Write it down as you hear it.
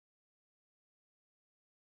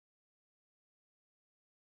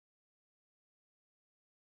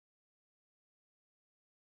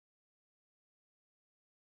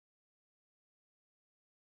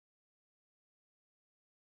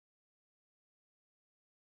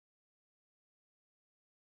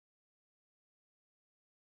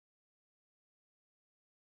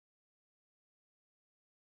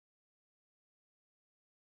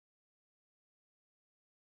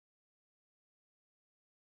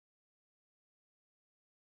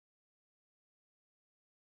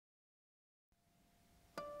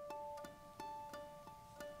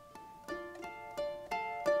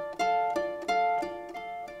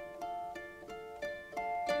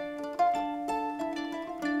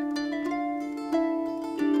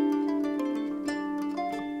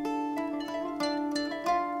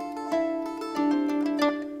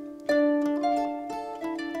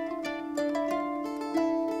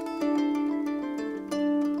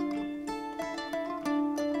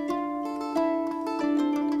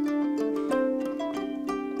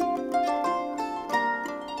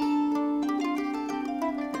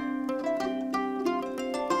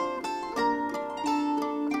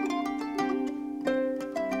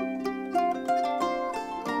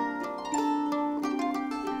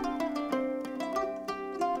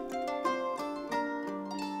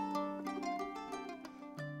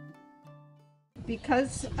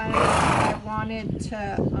because I wanted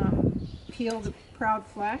to peel the proud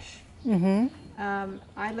flesh,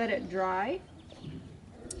 I let it dry.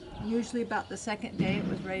 Usually about the second day it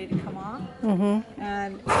was ready to come off.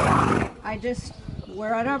 And I just,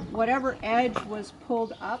 whatever edge was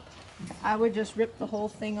pulled up, I would just rip the whole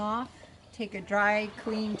thing off, take a dry,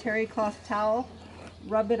 clean terry cloth towel,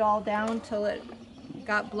 rub it all down till it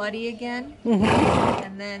got bloody again,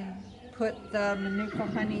 and then put the Manuka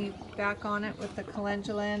honey back on it with the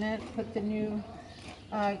calendula in it, put the new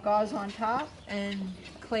gauze on top, and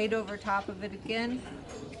clayed over top of it again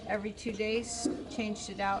every 2 days,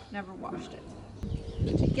 changed it out, never washed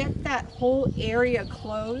it. To get that whole area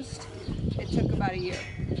closed, it took about a year.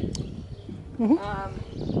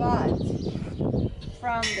 But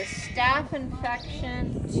from the staph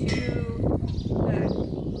infection to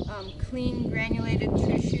the clean granulated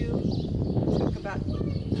tissue, it took about,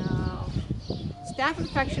 staph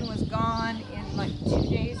infection was gone in like 2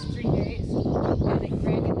 days, 3 days, and it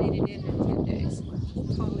granulated in 10 days.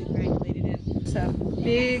 Totally granulated in. It's a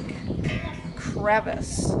big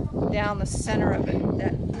crevice down the center of it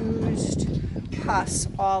that oozed pus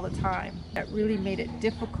all the time. That really made it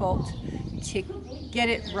difficult to get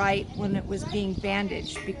it right when it was being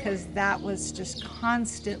bandaged, because that was just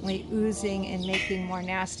constantly oozing and making more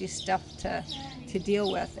nasty stuff to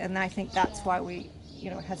deal with. And I think that's why we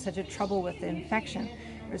had such a trouble with the infection.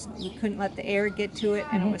 We couldn't let the air get to it,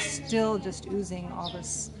 and it was still just oozing all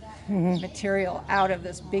this material out of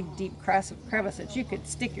this big deep crevice that you could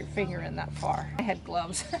stick your finger in that far. I had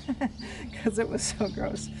gloves because it was so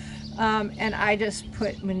gross. And I just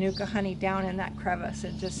put Manuka honey down in that crevice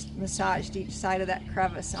and just massaged each side of that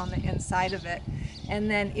crevice on the inside of it. And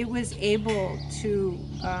then it was able to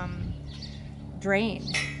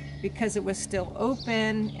drain because it was still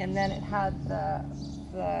open, and then it had the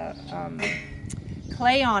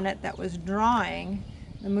clay on it that was drawing.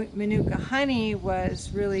 The Manuka honey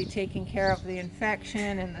was really taking care of the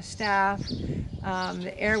infection and the staph.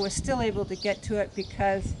 The air was still able to get to it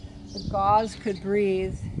because the gauze could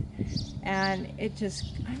breathe, and it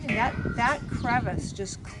just, that crevice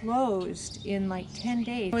just closed in like 10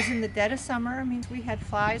 days. It was in the dead of summer. I mean, we had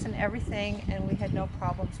flies and everything, and we had no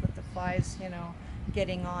problems with the flies,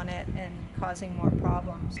 getting on it and causing more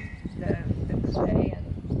problems. The clay and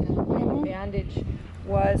the bandage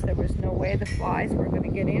was, there was no way the flies were going to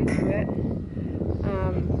get into it.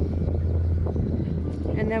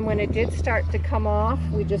 And then when it did start to come off,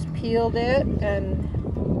 we just peeled it, and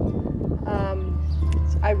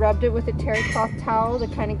I rubbed it with a terry cloth towel to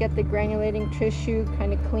kind of get the granulating tissue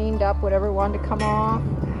kind of cleaned up, whatever wanted to come off,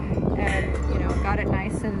 and got it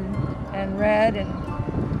nice and red and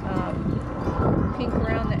pink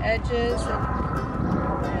around the edges,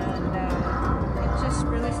 and it just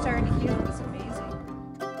really started to heal.